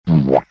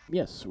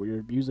Yes,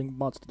 we're using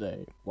mods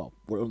today. Well,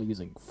 we're only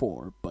using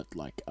 4, but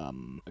like,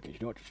 okay, you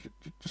know what,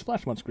 just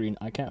flash them on screen.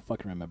 I can't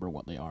fucking remember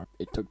what they are.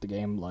 It took the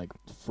game like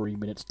 3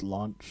 minutes to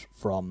launch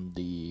from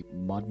the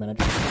mod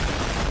manager.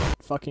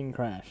 Fucking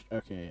crashed.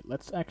 Okay,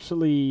 let's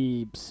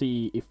actually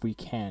see if we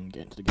can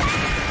get into the game.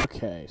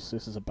 Okay, so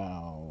this is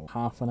about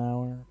half an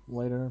hour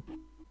later.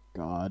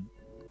 God.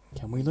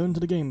 Can we learn to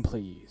the game,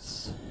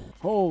 please?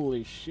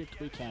 Holy shit,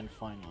 we can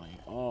finally.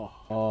 Oh,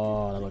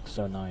 that looks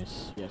so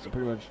nice. Yeah, so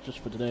pretty much just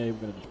for today, we're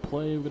gonna just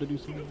play, we're gonna do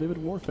some Vivid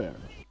Warfare.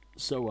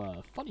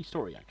 So, funny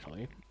story,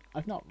 actually.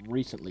 I've not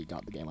recently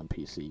got the game on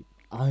PC.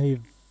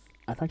 I've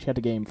actually had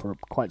the game for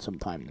quite some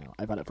time now.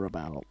 I've had it for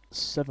about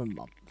 7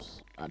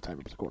 months at time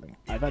of recording.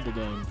 I've had the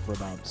game for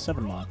about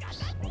 7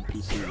 months on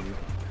PC.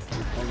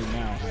 Only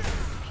now having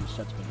she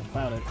said something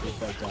about it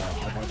because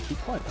I wanted to keep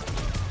quiet about it.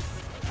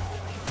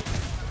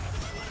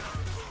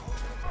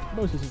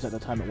 Mostly since at the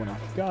time when I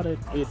got it,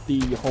 the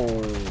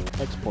whole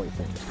exploit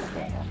thing was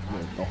going on.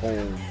 The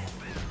whole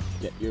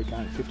get your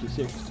account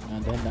 56,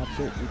 and then that's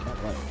it, you can't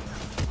play it.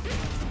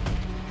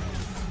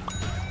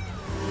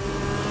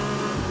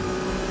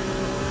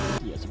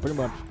 Yeah, so pretty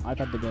much, I've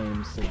had the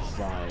game since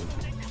like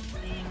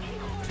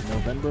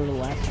November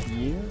last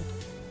year,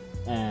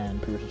 and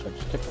pretty much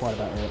just kept quiet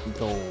about it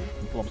until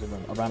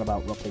around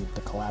about roughly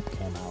the collab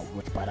came out,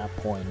 which by that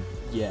point,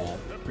 yeah,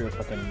 pretty much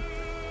fucking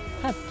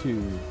had to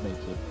make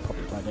it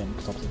public by then,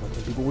 because obviously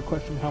fucking people would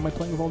question how am I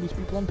playing with all these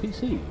people on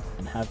PC,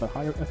 and have a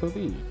higher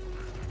FOV.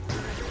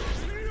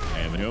 I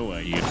have no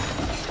idea.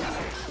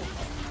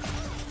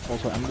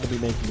 Also, I'm going to be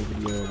making a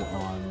video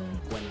on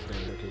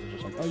Wednesday, which is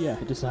just like, oh yeah,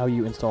 this is how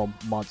you install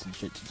mods and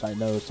shit, since I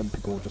know some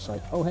people are just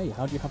like, oh hey,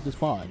 how do you have this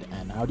mod,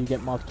 and how do you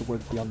get mods to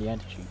work beyond the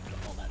anti-cheat, and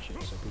all that shit,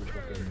 so people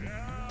are fucking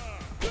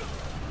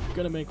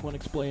gonna make one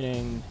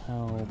explaining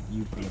how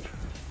you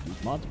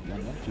use mods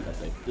beyond the anti-cheat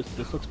update.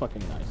 This looks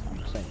fucking nice, I'm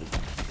just saying this.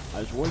 I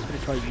was always going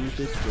to try to use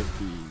this with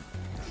the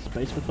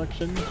space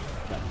reflections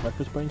that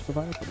Breakfast Brains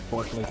provides, but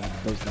unfortunately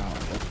that does not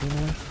work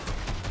anymore.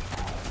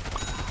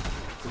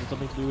 Is it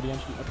something to do with the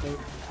anti-cheat update?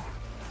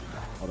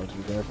 Although to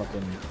be fair,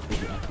 fucking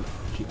with the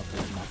anti-cheat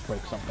update did not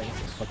break something.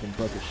 It's fucking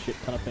broke a shit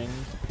ton of things.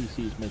 The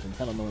PC is making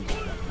hella noise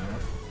right now.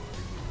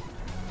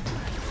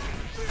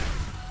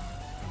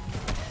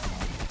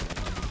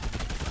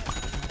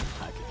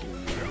 I can hear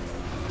you.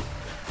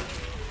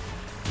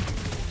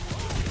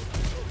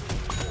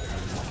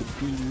 I can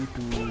hear you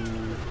too.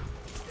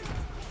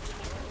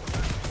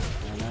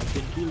 And I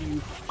can hear you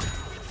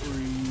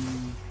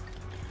free.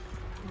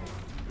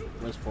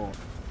 Where's 4?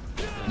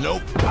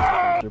 Nope.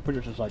 They're pretty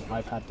much just like,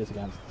 I've had this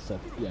against, so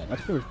yeah,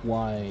 that's pretty much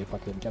why I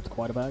fucking kept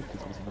quiet about it,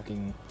 because I was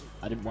looking,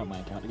 I didn't want my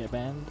account to get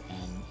banned,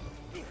 and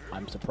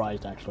I'm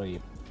surprised actually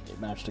it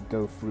managed to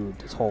go through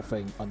this whole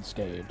thing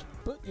unscathed.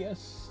 But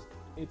yes,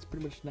 it's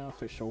pretty much now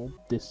official.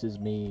 This is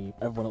me.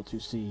 Everyone else you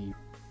see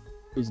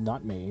is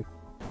not me.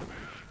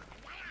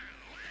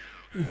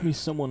 Give me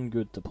someone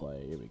good to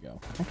play. Here we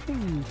go.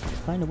 Actually,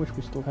 I kinda wish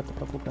we still had the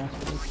purple grass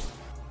for this.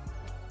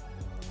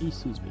 He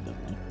sees me,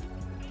 doesn't he?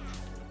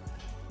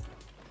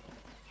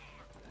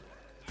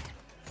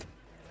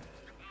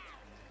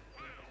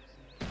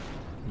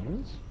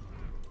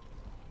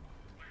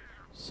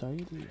 So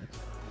you do.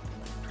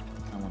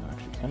 I wanna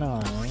actually, can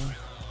I?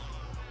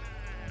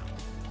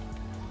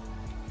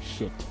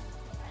 Shit.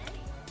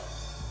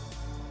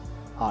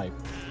 Hi.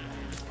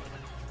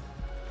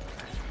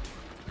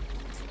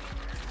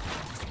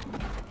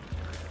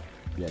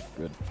 Yeah,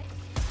 good.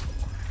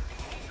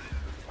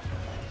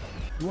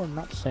 You are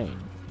not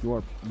sane. You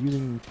are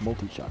using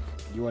multi-chuck.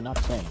 You are not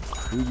sane.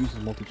 Who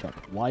uses multi-chuck?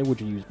 Why would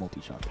you use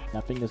multi-chuck?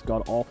 That thing is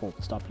god awful.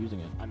 Stop using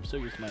it. I'm so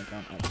used to my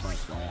account, that's why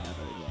I have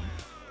it again.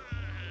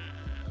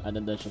 And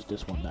then there's just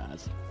this one that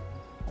has,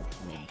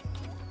 I mean,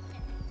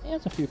 it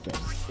has a few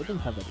things. It doesn't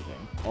have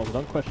everything. Also,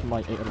 don't question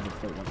my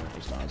 831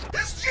 energy stars.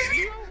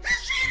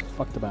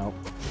 Fucked about,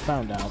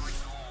 found out,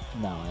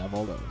 now I have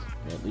all those.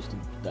 Yeah, at least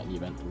in that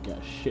event we get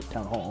a shit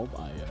town hall,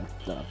 I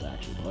don't have to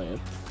actually play it.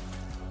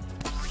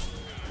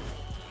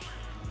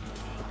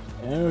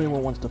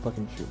 Everyone wants to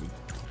fucking shoot me.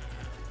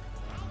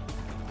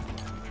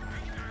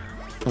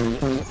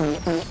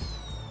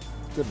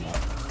 Good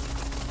enough.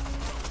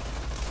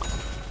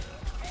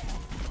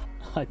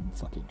 I'm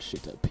fucking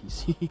shit at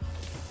PC.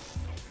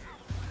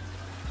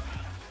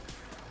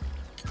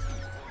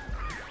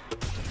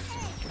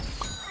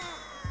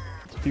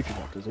 It's future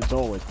doctors, it's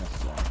always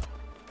necessary.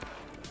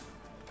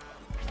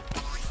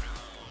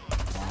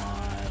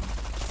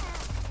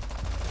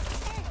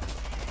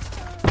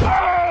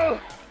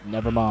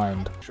 Never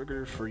mind.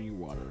 Sugar-free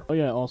water. Oh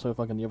yeah, also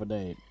fucking the other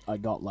day, I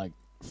got like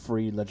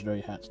 3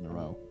 legendary hats in a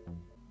row.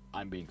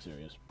 I'm being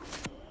serious.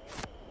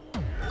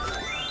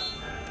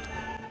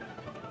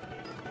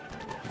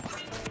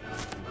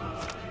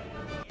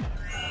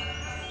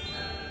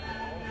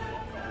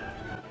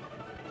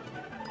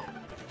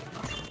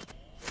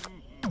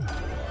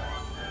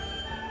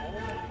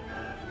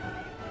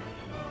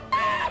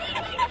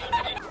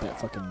 Bet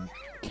fucking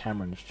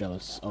Cameron's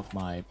jealous of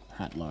my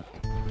hat luck.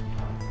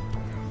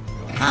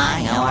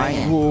 Hi, how are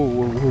you? Whoa,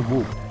 whoa,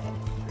 whoa, whoa.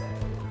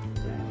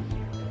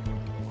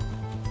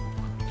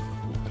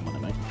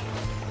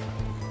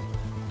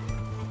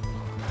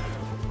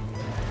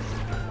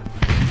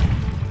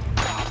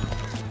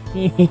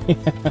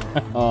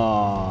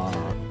 Aww.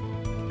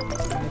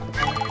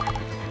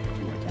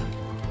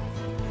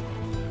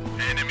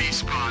 Enemy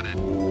spotted.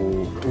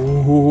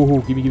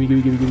 Ooh, gimme.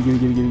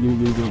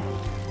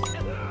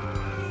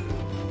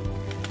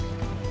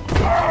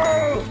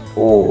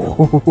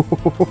 Oh.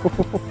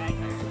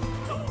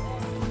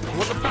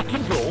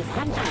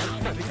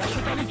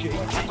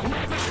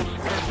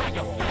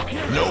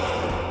 Nope.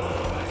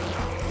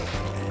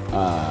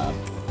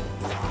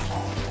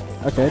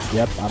 Okay,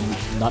 yep, I'm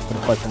not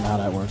gonna question how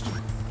that works.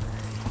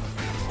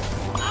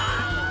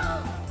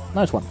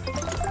 Nice one.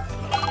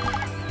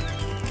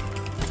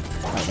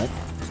 Alright.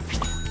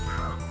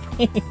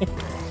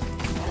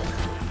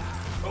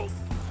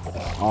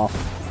 Off.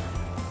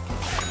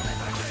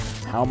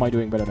 How am I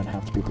doing better than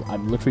half the people?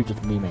 I'm literally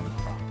just memeing.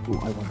 Ooh,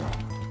 I wonder.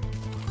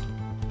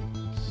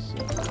 So...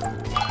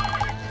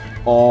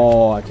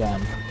 Oh, I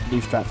can.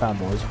 New strat found,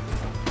 boys.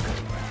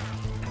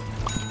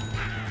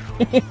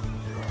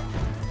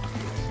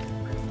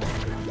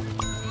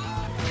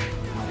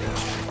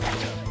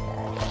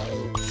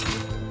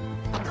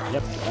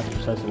 Yep, that's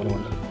precisely what I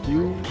wanted to do.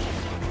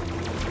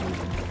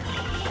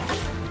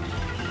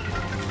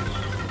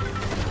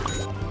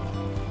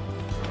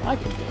 I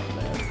can get up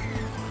there.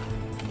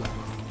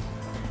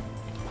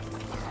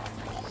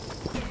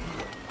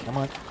 Come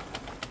on.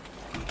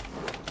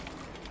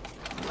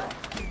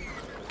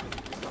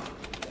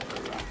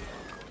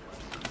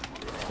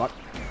 Fuck.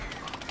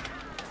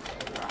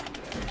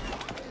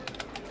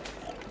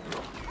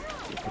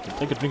 I can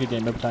take a drink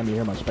again every time you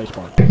hear my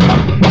spacebar.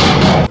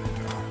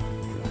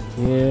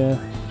 Yeah.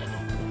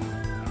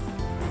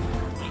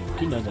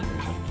 He knows that.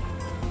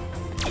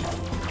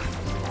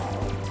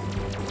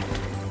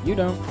 You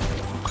don't.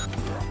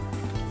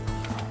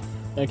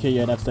 Okay,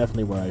 yeah, that's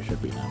definitely where I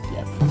should be now.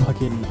 Yeah,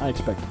 fucking, I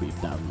expect to be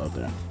down low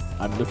there.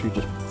 I'm literally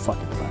just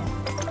fucking around.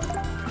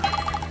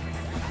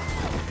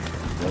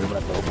 Where are we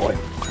running, little boy?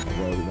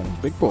 Where are we running,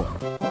 big boy?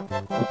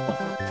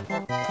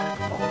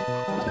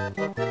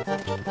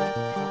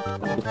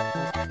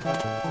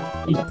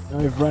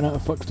 I've run out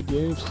of fucks to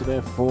give, so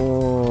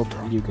therefore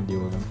you can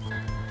deal with them.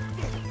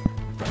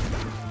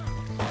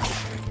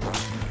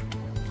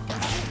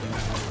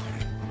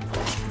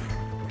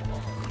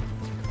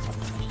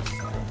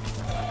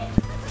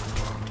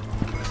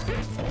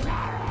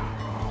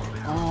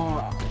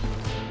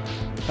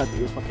 The fact that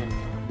he was fucking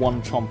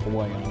one chomp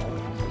away.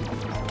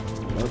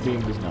 No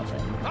beam does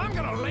nothing. I'm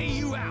gonna lay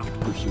you out.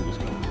 Pursue this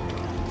game.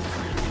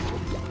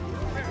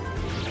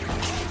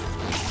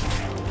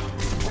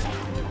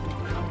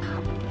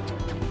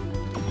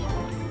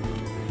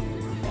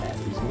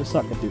 He's gonna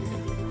suck at doing it.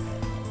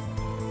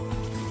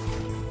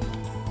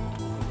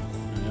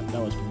 Yep,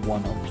 that was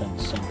 100%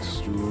 sent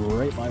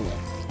straight my way.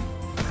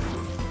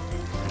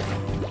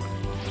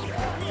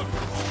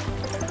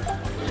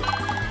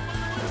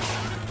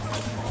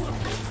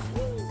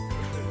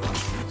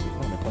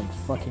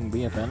 Fucking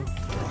BFN.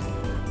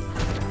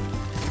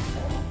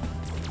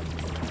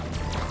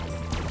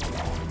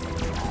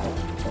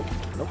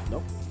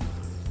 Nope.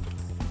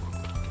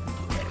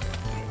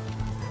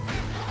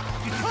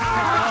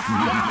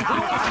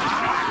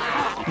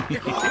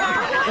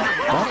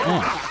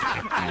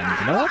 And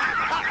you know what?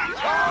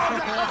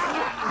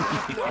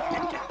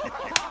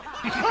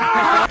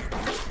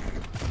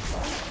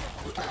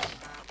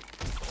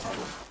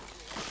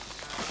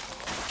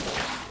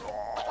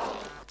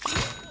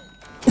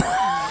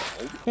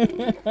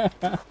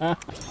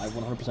 I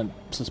 100%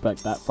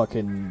 suspect that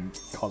fucking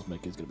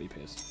Cosmic is gonna be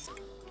pissed.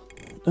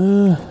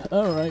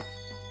 Alright.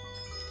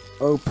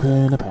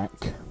 Open a pack.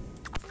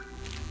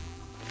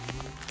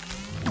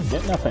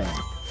 Get nothing.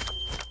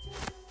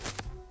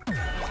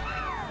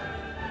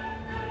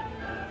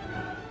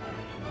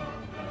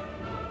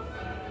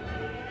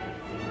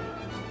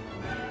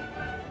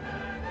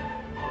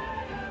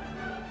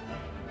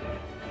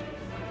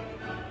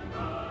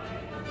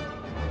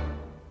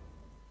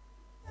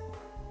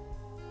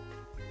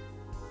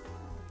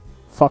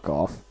 Fuck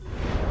off.